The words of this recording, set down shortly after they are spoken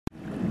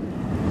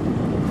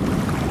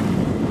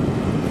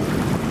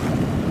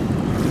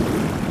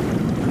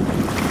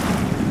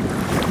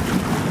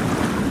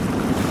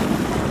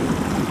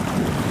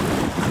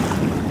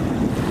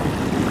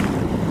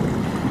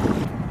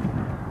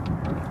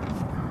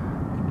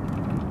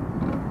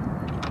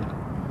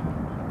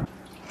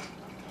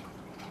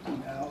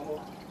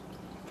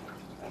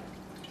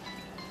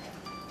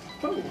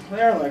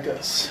They are like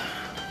us.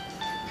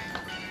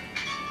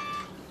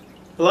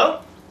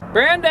 Hello?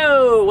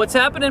 Brando, what's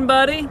happening,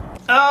 buddy?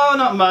 Oh,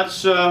 not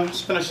much.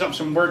 Just finishing up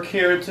some work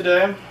here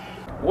today.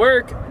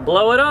 Work,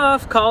 blow it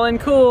off, call in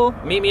cool.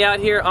 Meet me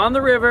out here on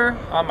the river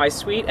on my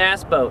sweet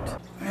ass boat.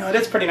 Well, it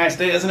is a pretty nice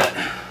day, isn't it?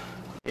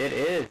 It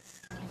is.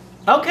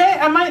 Okay,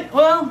 I might,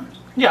 well,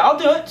 yeah, I'll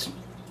do it.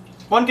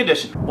 One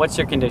condition. What's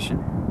your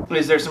condition?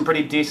 Is there some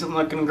pretty decent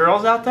looking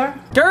girls out there?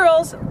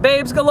 Girls,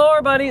 babes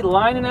galore, buddy,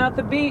 lining out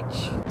the beach.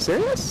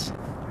 Serious?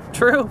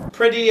 True.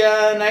 Pretty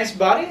nice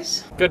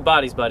bodies? Good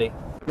bodies, buddy.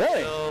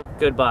 Really?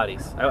 Good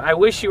bodies. I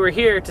wish you were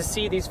here to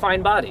see these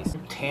fine bodies.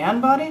 Tan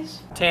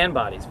bodies? Tan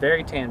bodies,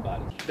 very tan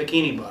bodies.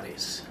 Bikini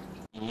bodies.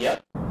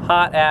 Yep.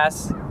 Hot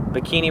ass,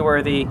 bikini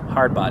worthy,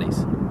 hard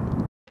bodies.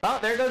 Oh,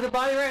 there goes the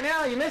body right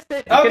now. You missed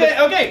it.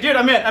 Okay, dude,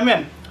 I'm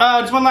in.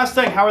 Just one last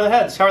thing. How are the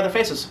heads? How are the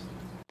faces?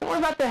 Don't worry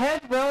about the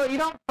heads, bro. You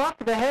don't fuck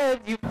the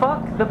heads, you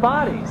fuck the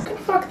bodies.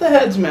 Fuck the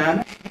heads,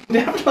 man.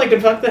 Definitely can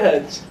fuck the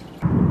heads.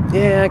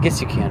 Yeah, I guess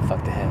you can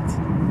fuck the heads.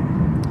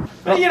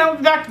 But, you know,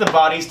 back to the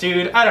bodies,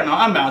 dude. I don't know.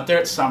 I'm out there.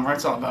 It's summer.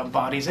 It's all about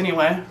bodies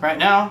anyway, right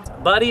now.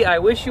 Buddy, I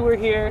wish you were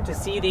here to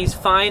see these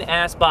fine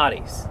ass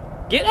bodies.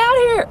 Get out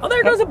of here! Oh,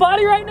 there goes a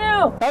body right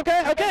now.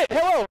 Okay.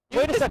 Hello.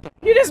 Wait a second.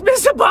 You just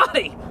missed a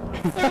body.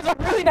 There's a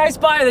really nice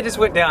body that just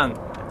went down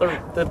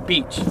the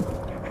beach.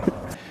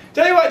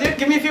 Tell you what, dude,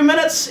 give me a few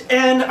minutes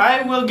and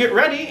I will get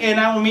ready and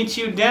I will meet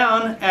you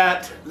down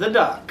at the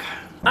dock.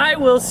 I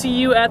will see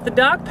you at the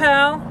dock,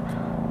 pal.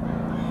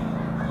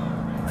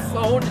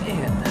 Phone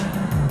in.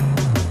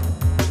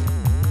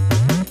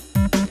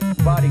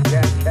 Body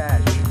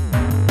cash.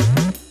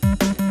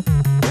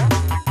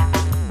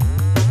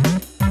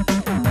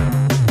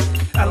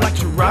 I like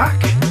to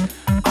rock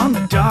on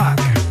the dock.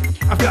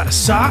 I've got a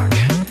sock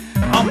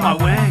on my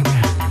wing.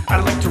 I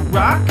like to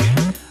rock.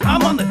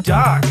 I'm on the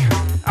dock.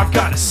 I've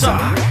got a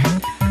sock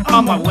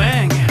on my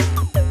wing.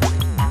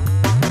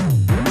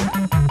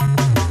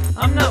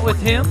 I'm not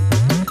with him.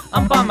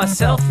 I'm by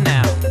myself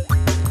now.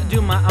 I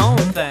do my own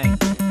thing.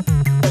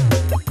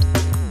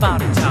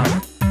 Body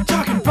talk.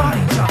 Talking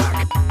body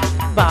talk.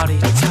 Body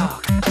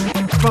talk.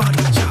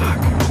 Body talk.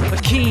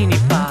 Bikini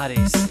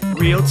bodies.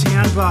 Real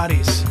tan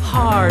bodies.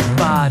 Hard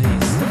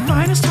bodies. The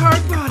finest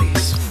hard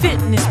bodies.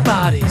 Fitness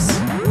bodies.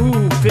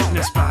 Ooh,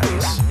 fitness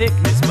bodies.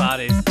 Thickness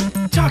bodies.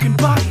 Talking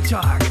body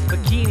talk.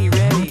 Bikini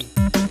ready.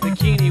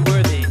 Bikini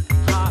worthy.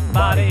 Hot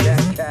bodies.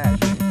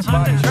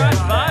 Time to try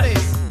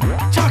bodies.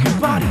 Talking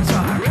body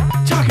talk.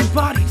 Talking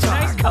body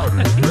Nice talk.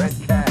 bodies.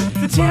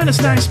 The tan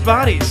is nice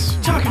bodies.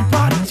 Talking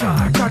body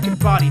talk. Talking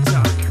body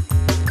talk.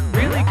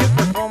 Really good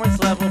performance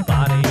level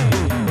bodies.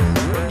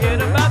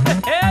 Forget about the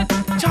head.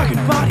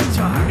 Talking body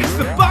talk. It's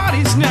the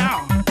bodies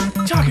now.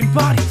 Talking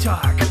body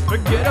talk.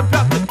 Forget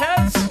about the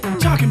heads.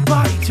 Talking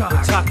body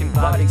talk. Talking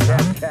body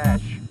talk.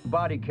 Cash.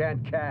 Body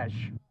can't cash.